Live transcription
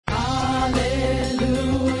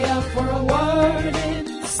Hallelujah for a word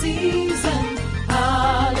in season.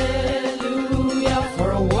 Hallelujah for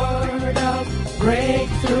a word of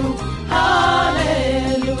breakthrough.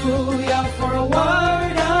 Hallelujah for a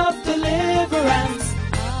word of deliverance.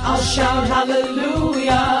 I'll shout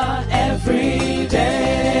hallelujah every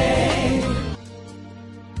day.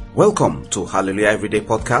 Welcome to Hallelujah Everyday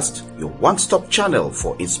Podcast, your one-stop channel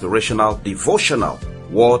for inspirational, devotional,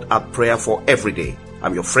 word and prayer for every day.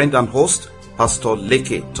 I'm your friend and host, Pastor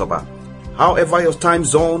Leke Toba. However your time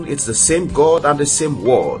zone, it's the same God and the same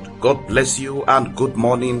word. God bless you and good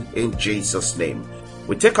morning in Jesus' name.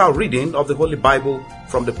 We take our reading of the Holy Bible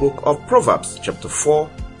from the book of Proverbs, chapter 4,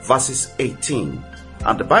 verses 18.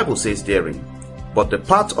 And the Bible says therein, "But the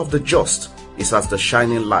path of the just is as the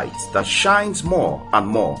shining light that shines more and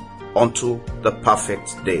more unto the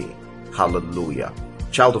perfect day." Hallelujah.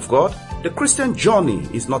 Child of God, the Christian journey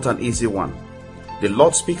is not an easy one. The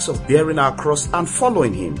Lord speaks of bearing our cross and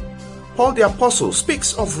following Him. Paul the Apostle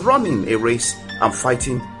speaks of running a race and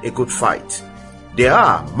fighting a good fight. There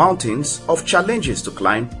are mountains of challenges to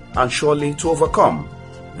climb and surely to overcome,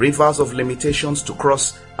 rivers of limitations to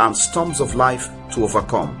cross and storms of life to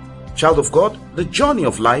overcome. Child of God, the journey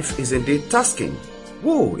of life is indeed tasking.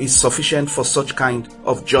 Who is sufficient for such kind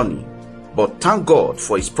of journey? But thank God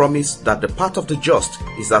for His promise that the path of the just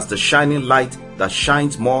is as the shining light that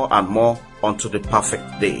shines more and more unto the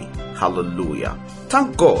perfect day. Hallelujah.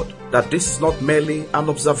 Thank God that this is not merely an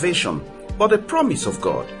observation, but a promise of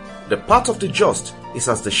God. The path of the just is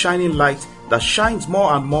as the shining light that shines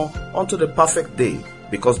more and more unto the perfect day,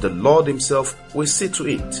 because the Lord Himself will see to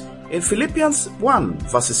it. In Philippians 1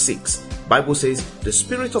 verses 6, Bible says, "The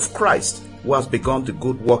Spirit of Christ who has begun the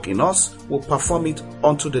good work in us will perform it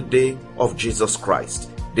unto the day of Jesus Christ."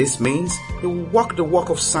 This means He will work the work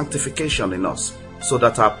of sanctification in us, so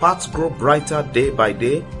that our paths grow brighter day by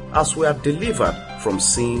day as we are delivered from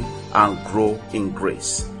sin and grow in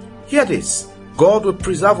grace. Hear this, God will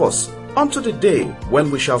preserve us unto the day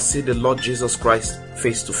when we shall see the Lord Jesus Christ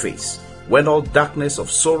face to face, when all darkness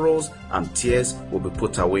of sorrows and tears will be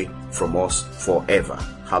put away from us forever.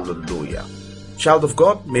 Hallelujah. Child of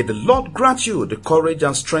God, may the Lord grant you the courage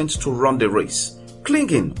and strength to run the race,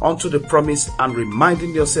 clinging onto the promise and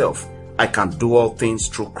reminding yourself, "I can do all things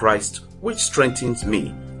through Christ, which strengthens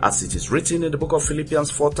me," as it is written in the book of Philippians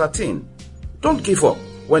 4:13. Don't give up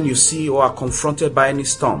when you see or are confronted by any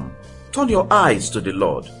storm. Turn your eyes to the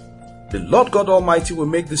Lord. The Lord God Almighty will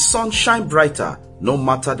make the sun shine brighter, no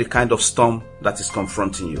matter the kind of storm that is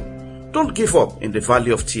confronting you. Don't give up in the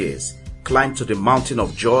valley of tears. Climb to the mountain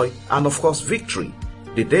of joy and of course victory.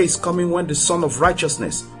 The day is coming when the Son of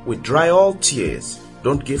Righteousness will dry all tears.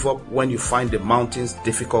 Don't give up when you find the mountains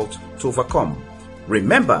difficult to overcome.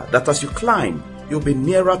 Remember that as you climb, you'll be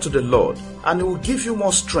nearer to the Lord and He will give you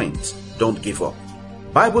more strength. Don't give up.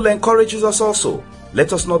 Bible encourages us also,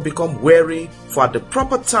 let us not become weary, for at the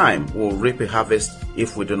proper time we will reap a harvest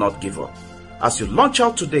if we do not give up. As you launch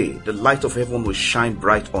out today, the light of heaven will shine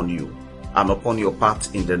bright on you and upon your path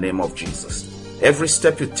in the name of Jesus. Every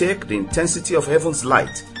step you take, the intensity of heaven's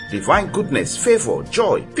light, divine goodness, favor,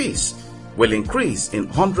 joy, peace will increase in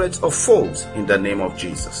hundreds of folds in the name of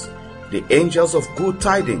Jesus. The angels of good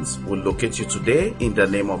tidings will locate you today in the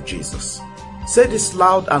name of Jesus. Say this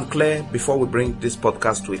loud and clear before we bring this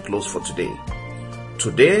podcast to a close for today.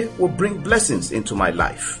 Today will bring blessings into my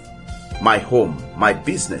life, my home, my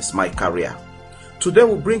business, my career. Today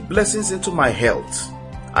will bring blessings into my health.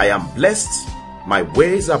 I am blessed. My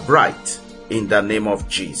ways are bright in the name of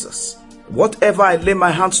Jesus. Whatever I lay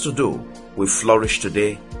my hands to do will flourish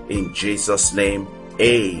today in Jesus' name.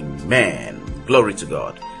 Amen. Glory to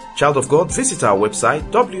God. Child of God, visit our website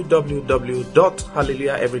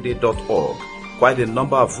www.hallelujaheveryday.org. Quite a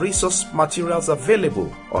number of resource materials available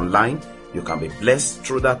online. You can be blessed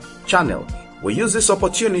through that channel. We use this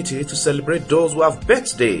opportunity to celebrate those who have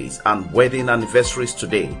birthdays and wedding anniversaries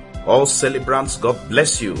today. All celebrants, God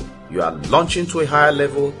bless you. You are launching to a higher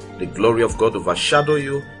level. The glory of God overshadow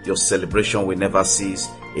you. Your celebration will never cease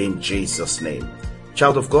in Jesus' name.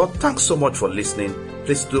 Child of God, thanks so much for listening.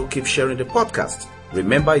 Please do keep sharing the podcast.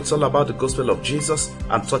 Remember, it's all about the gospel of Jesus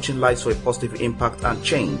and touching lives for a positive impact and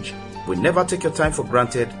change. We never take your time for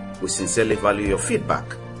granted. We sincerely value your feedback.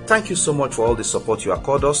 Thank you so much for all the support you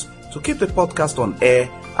accord us to keep the podcast on air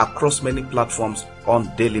across many platforms on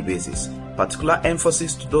daily basis. Particular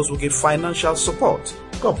emphasis to those who give financial support.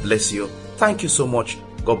 God bless you. Thank you so much.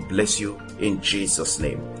 God bless you in Jesus'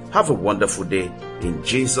 name. Have a wonderful day in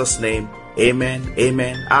Jesus' name. Amen,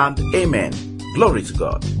 amen, and amen. Glory to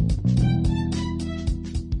God.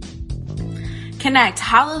 Connect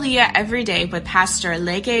Hallelujah every day with Pastor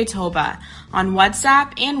Leke Toba on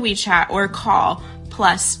WhatsApp and WeChat or call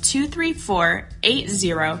plus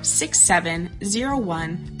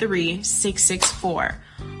 234-8067-013664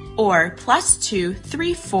 or plus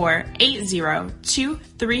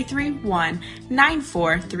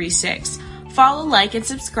 234-802331-9436. Follow, like, and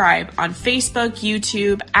subscribe on Facebook,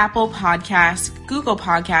 YouTube, Apple Podcasts, Google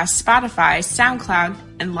Podcasts, Spotify, SoundCloud,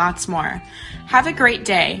 and lots more. Have a great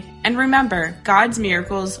day, and remember, God's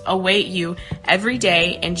miracles await you every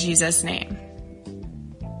day in Jesus' name.